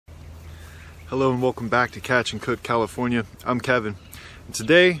Hello and welcome back to Catch and Cook California. I'm Kevin, and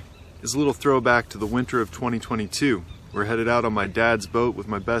today is a little throwback to the winter of 2022. We're headed out on my dad's boat with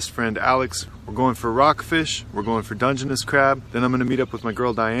my best friend Alex. We're going for rockfish, we're going for Dungeness crab, then I'm gonna meet up with my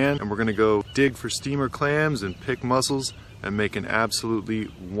girl Diane and we're gonna go dig for steamer clams and pick mussels and make an absolutely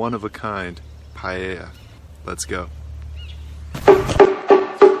one-of-a-kind paella. Let's go.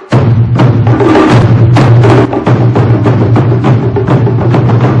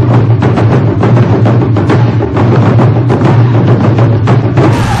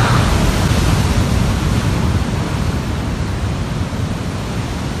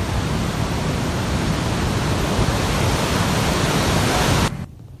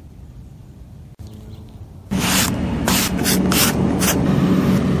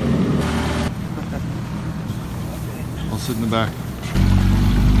 I'll sit in the back.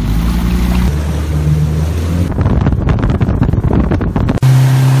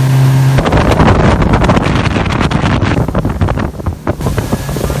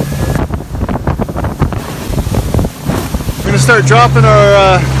 We're gonna start dropping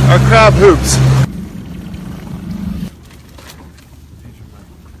our crab hoops.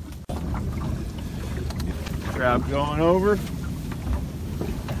 Crab going over.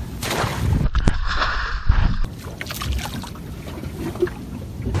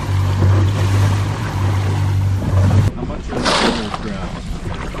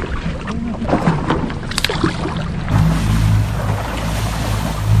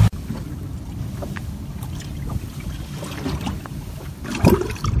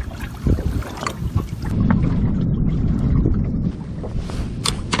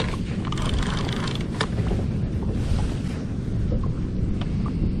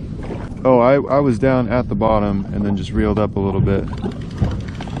 Oh, I was down at the bottom and then just reeled up a little bit.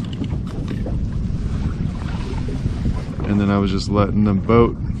 And then I was just letting the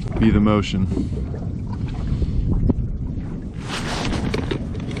boat be the motion.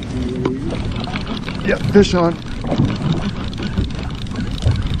 Yep, fish on.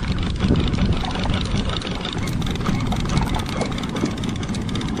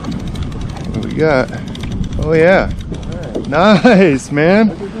 What we got? Oh yeah. Nice, man.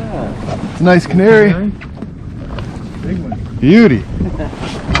 Look at that. It's a nice canary. Big one. Beauty.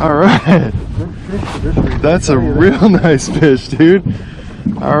 All right. That's a real nice fish, dude.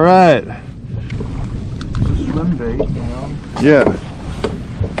 All right. Just swim bait, you know. Yeah.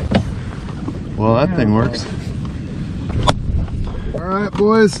 Well, that thing works. All right,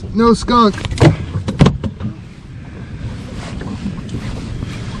 boys. No skunk.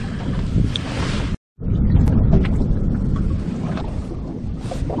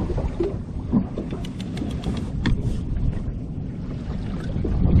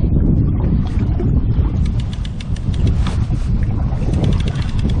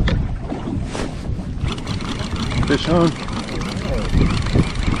 Fish on.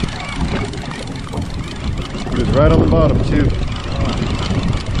 Good, right on the bottom too.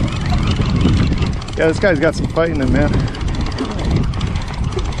 Yeah, this guy's got some fight in him, man.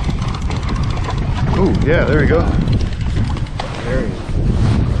 Oh, yeah, there we go. There he is.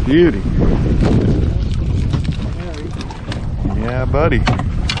 Beauty. Yeah, buddy.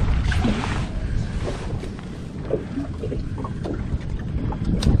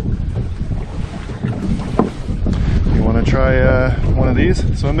 Want to try one of these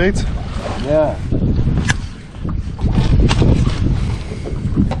swim baits? Yeah.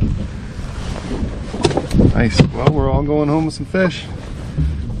 Nice. Well, we're all going home with some fish.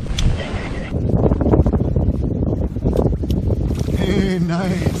 Hey,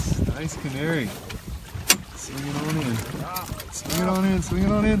 nice. Nice canary. Swing it on in. Swing it on in, swing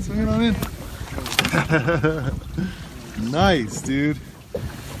it on in, swing it on in. Nice, dude.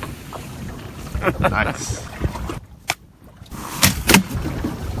 Nice.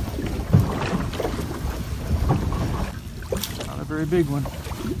 Very big one.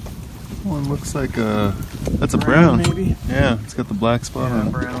 One looks like a, that's a brown. Maybe? Yeah, it's got the black spot on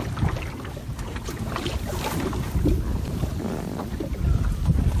it. Brown.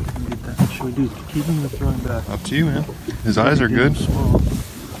 Get that. Should we do keep him or throw him back? Up to you, man. His eyes are good.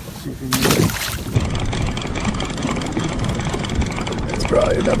 It's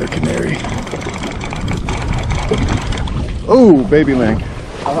probably another canary. Oh, baby lang.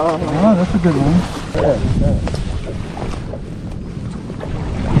 Oh, that's a good one. Yeah.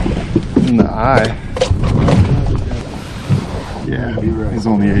 In the eye. Yeah, he's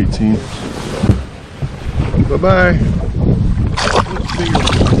only 18. Bye-bye.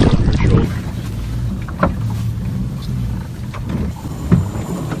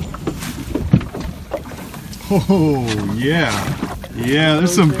 Oh, yeah. Yeah,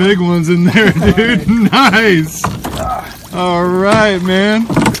 there's some big ones in there, dude. Nice. All right, man.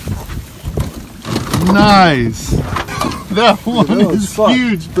 Nice. That one is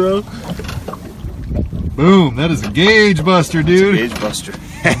huge, bro. Boom. That is a gauge buster, dude. Gauge buster.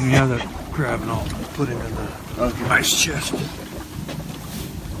 Let me have that crab and I'll put him in the ice chest.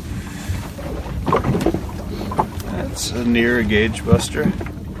 That's a near gauge buster.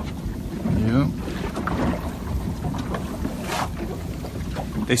 Yep.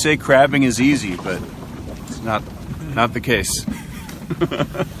 They say crabbing is easy, but it's not the case.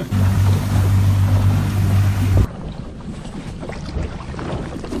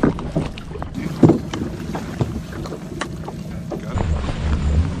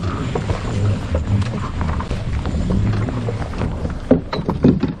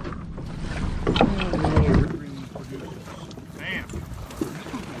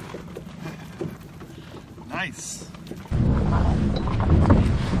 Nice.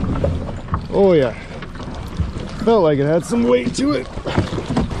 Oh yeah. Felt like it had some weight to it.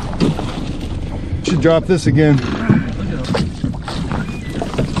 Should drop this again.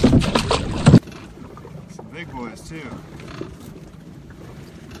 Some big boys too.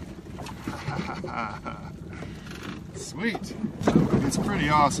 Sweet. It's pretty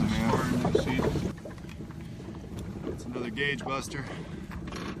awesome, man. It's another gauge buster.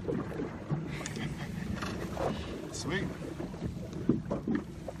 Sweet.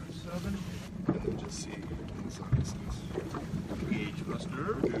 And then just see inside this is gauge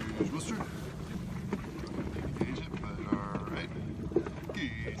buster. Gauge buster. Gauge it, but alright.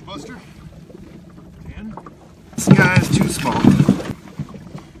 Gauge buster. 10. This guy is too small.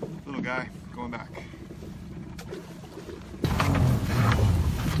 Little guy going back.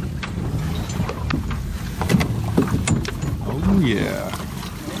 Oh yeah.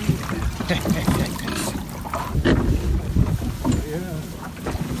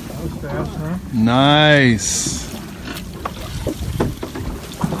 Fast, huh? Nice.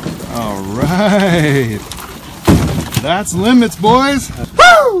 All right. That's limits, boys.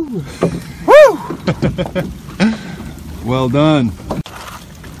 Woo! Woo! Well done.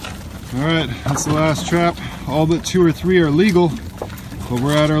 All right, that's the last trap. All but 2 or 3 are legal, but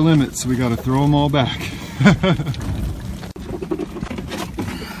we're at our limit, so we got to throw them all back.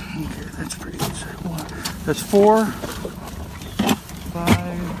 That's pretty good. That's 4,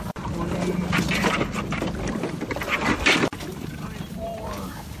 5, 20,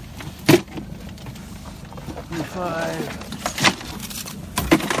 25,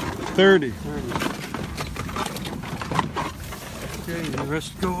 30. 30. Okay, the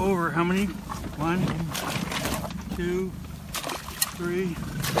rest go over. How many? 1, 2, 3,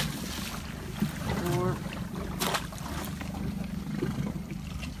 4,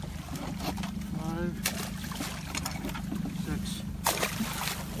 5, 6.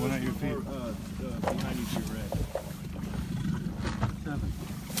 One at your feet. Behind you to your right. 7.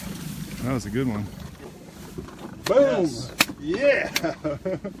 That was a good one. Boom! Yes. Yeah!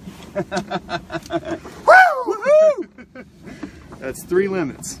 Woo! That's 3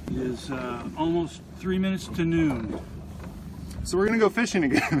 limits. It is almost 3 minutes to noon. So we're gonna go fishing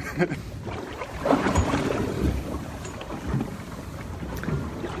again.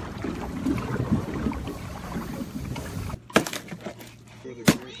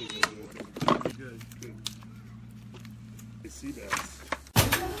 Sea bass.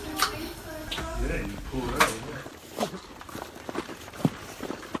 Yeah, you pull it out.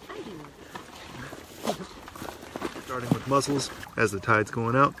 Starting with mussels as the tide's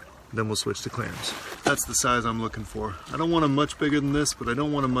going out, then we'll switch to clams. That's the size I'm looking for. I don't want them much bigger than this, but I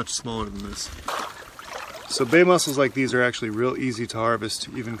don't want them much smaller than this. So bay mussels like these are actually real easy to harvest,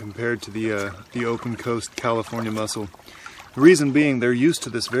 even compared to the open coast California mussel. The reason being, they're used to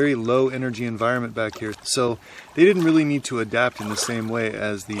this very low energy environment back here, so they didn't really need to adapt in the same way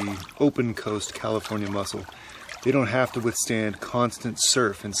as the open coast California mussel. They don't have to withstand constant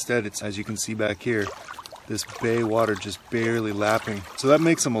surf. Instead, it's, as you can see back here, this bay water just barely lapping. So that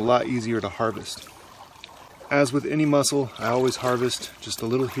makes them a lot easier to harvest. As with any mussel, I always harvest just a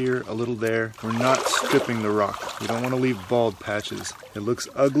little here, a little there. We're not stripping the rock. We don't want to leave bald patches. It looks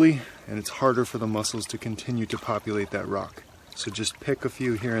ugly, and it's harder for the mussels to continue to populate that rock. So just pick a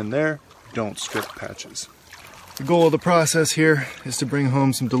few here and there, don't strip patches. The goal of the process here is to bring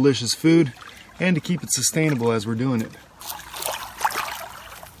home some delicious food and to keep it sustainable as we're doing it.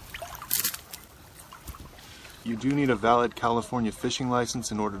 You do need a valid California fishing license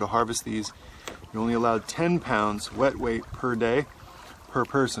in order to harvest these. You're only allowed 10 pounds wet weight per day, per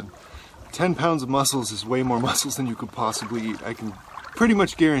person. 10 pounds of mussels is way more mussels than you could possibly eat. I can pretty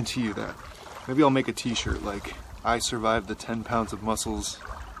much guarantee you that. Maybe I'll make a t-shirt like I survived the 10 pounds of mussels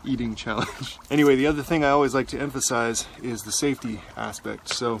eating challenge. Anyway, the other thing I always like to emphasize is the safety aspect.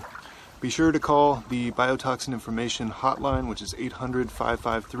 So be sure to call the biotoxin information hotline, which is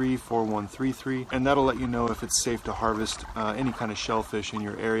 800-553-4133, and that'll let you know if it's safe to harvest any kind of shellfish in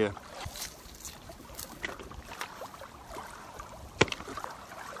your area.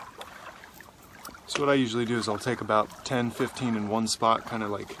 So what I usually do is I'll take about 10, 15 in one spot, kind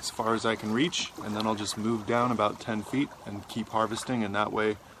of like as far as I can reach, and then I'll just move down about 10 feet and keep harvesting, and that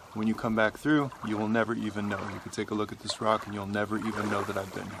way when you come back through, you will never even know. You can take a look at this rock and you'll never even know that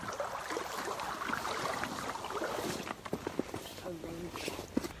I've been here.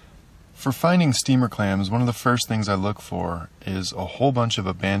 For finding steamer clams, one of the first things I look for is a whole bunch of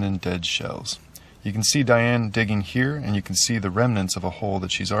abandoned dead shells. You can see Diane digging here, and you can see the remnants of a hole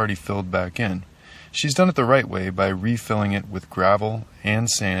that she's already filled back in. She's done it the right way by refilling it with gravel and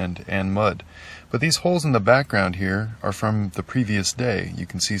sand and mud. But these holes in the background here are from the previous day. You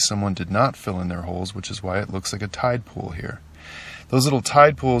can see someone did not fill in their holes, which is why it looks like a tide pool here. Those little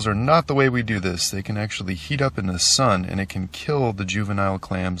tide pools are not the way we do this. They can actually heat up in the sun, and it can kill the juvenile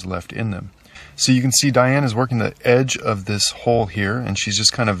clams left in them. So you can see Diane is working the edge of this hole here, and she's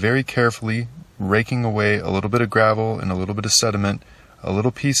just kind of very carefully raking away a little bit of gravel and a little bit of sediment, a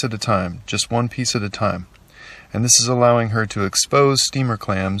little piece at a time, just one piece at a time. And this is allowing her to expose steamer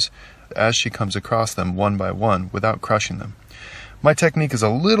clams as she comes across them one by one without crushing them. My technique is a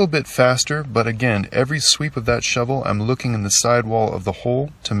little bit faster, but again, every sweep of that shovel, I'm looking in the side wall of the hole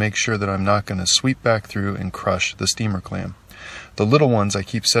to make sure that I'm not going to sweep back through and crush the steamer clam. The little ones I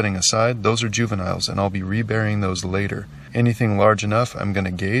keep setting aside, those are juveniles, and I'll be reburying those later. Anything large enough, I'm going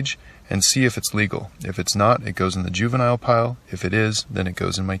to gauge and see if it's legal. If it's not, it goes in the juvenile pile. If it is, then it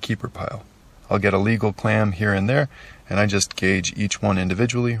goes in my keeper pile. I'll get a legal clam here and there, and I just gauge each one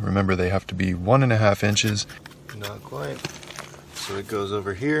individually. Remember, they have to be 1.5 inches. Not quite. So it goes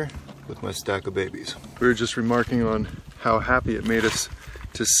over here with my stack of babies. We were just remarking on how happy it made us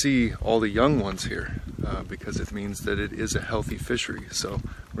to see all the young ones here, because it means that it is a healthy fishery. So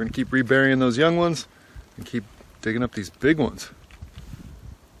we're gonna keep reburying those young ones and keep digging up these big ones.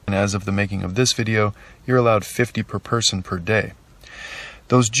 And as of the making of this video, you're allowed 50 per person per day.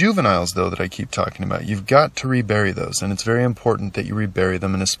 Those juveniles, though, that I keep talking about, you've got to rebury those, and it's very important that you rebury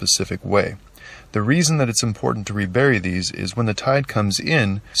them in a specific way. The reason that it's important to rebury these is when the tide comes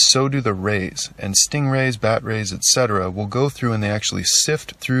in, so do the rays, and stingrays, bat rays, etc. will go through and they actually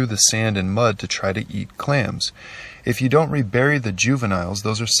sift through the sand and mud to try to eat clams. If you don't rebury the juveniles,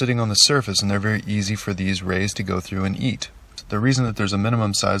 those are sitting on the surface and they're very easy for these rays to go through and eat. The reason that there's a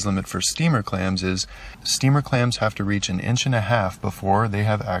minimum size limit for steamer clams is steamer clams have to reach 1.5 inches before they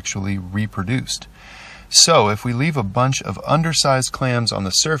have actually reproduced. So if we leave a bunch of undersized clams on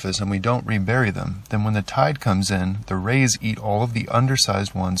the surface and we don't rebury them, then when the tide comes in, the rays eat all of the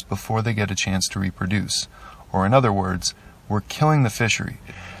undersized ones before they get a chance to reproduce. Or in other words, we're killing the fishery.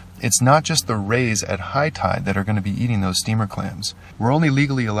 It's not just the rays at high tide that are going to be eating those steamer clams. We're only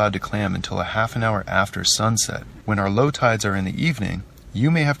legally allowed to clam until a half an hour after sunset. When our low tides are in the evening,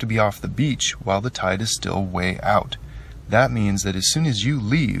 you may have to be off the beach while the tide is still way out. That means that as soon as you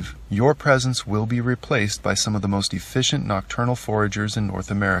leave, your presence will be replaced by some of the most efficient nocturnal foragers in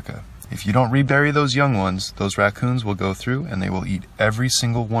North America. If you don't rebury those young ones, those raccoons will go through and they will eat every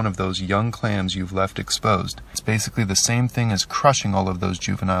single one of those young clams you've left exposed. It's basically the same thing as crushing all of those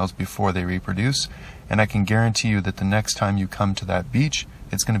juveniles before they reproduce, and I can guarantee you that the next time you come to that beach,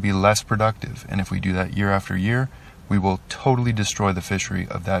 it's going to be less productive, and if we do that year after year, we will totally destroy the fishery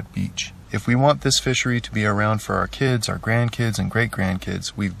of that beach. If we want this fishery to be around for our kids, our grandkids, and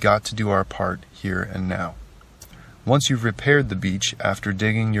great-grandkids, we've got to do our part here and now. Once you've repaired the beach after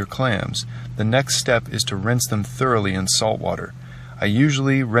digging your clams, the next step is to rinse them thoroughly in salt water. I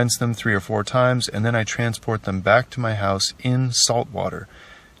usually rinse them 3 or 4 times, and then I transport them back to my house in salt water.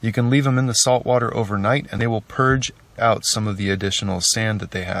 You can leave them in the salt water overnight, and they will purge out some of the additional sand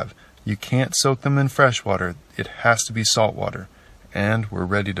that they have. You can't soak them in fresh water. It has to be salt water. And we're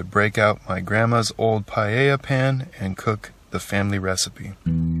ready to break out my grandma's old paella pan and cook the family recipe.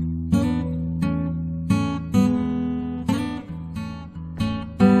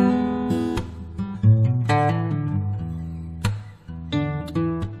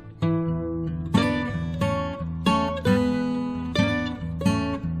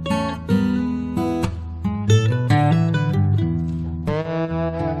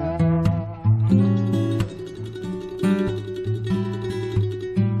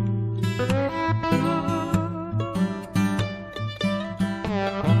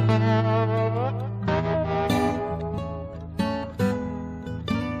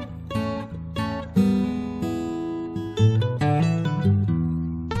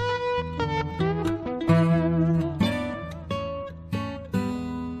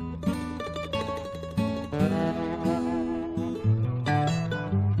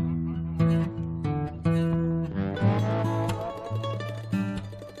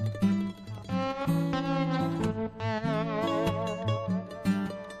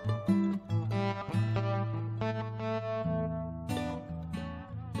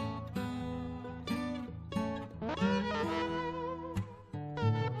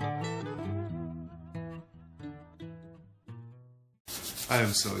 I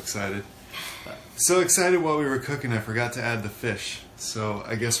am so excited. So excited while we were cooking, I forgot to add the fish. So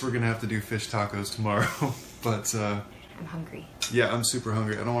I guess we're gonna have to do fish tacos tomorrow. But I'm hungry. yeah, I'm super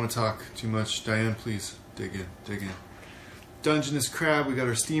hungry. I don't want to talk too much. Diane, please dig in. Dungeness crab. We got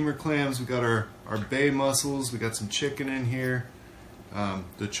our steamer clams. We got our bay mussels. We got some chicken in here.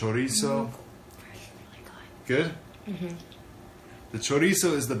 The chorizo. Good? Mm-hmm. The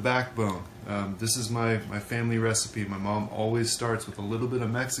chorizo is the backbone. This is my family recipe. My mom always starts with a little bit of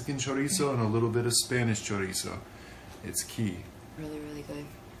Mexican chorizo and a little bit of Spanish chorizo. It's key. Really, really good.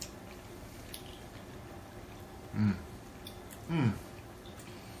 Mm. Mm.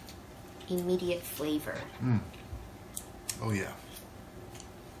 Immediate flavor. Mm. Oh yeah.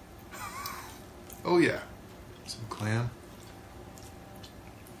 Oh yeah. Some clam.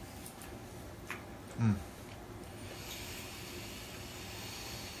 Mm.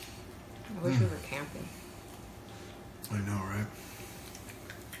 I wish we were camping. I know, right?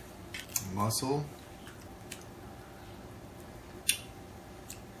 Mussel.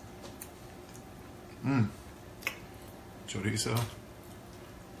 Mmm. Chorizo.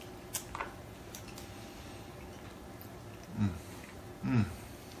 Mmm. Mmm.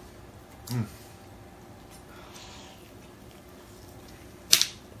 Mmm.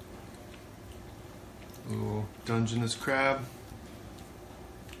 Little Dungeness crab.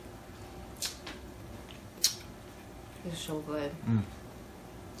 It's so good. Mm.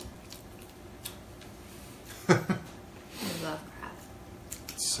 I love crab.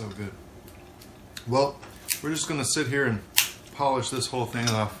 It's so good. Well, we're just going to sit here and polish this whole thing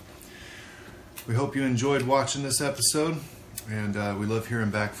off. We hope you enjoyed watching this episode, and we love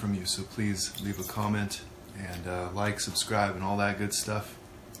hearing back from you, so please leave a comment and like, subscribe, and all that good stuff.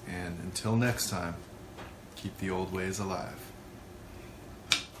 And until next time, keep the old ways alive.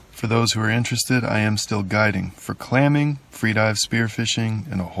 For those who are interested, I am still guiding for clamming, freedive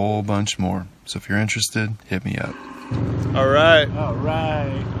spearfishing, and a whole bunch more. So if you're interested, hit me up. All right. All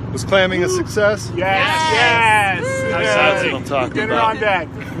right. Was clamming a success? Yes. That's what I'm talking Get about. her on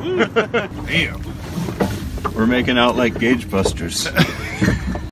deck. Damn. We're making out like gauge busters.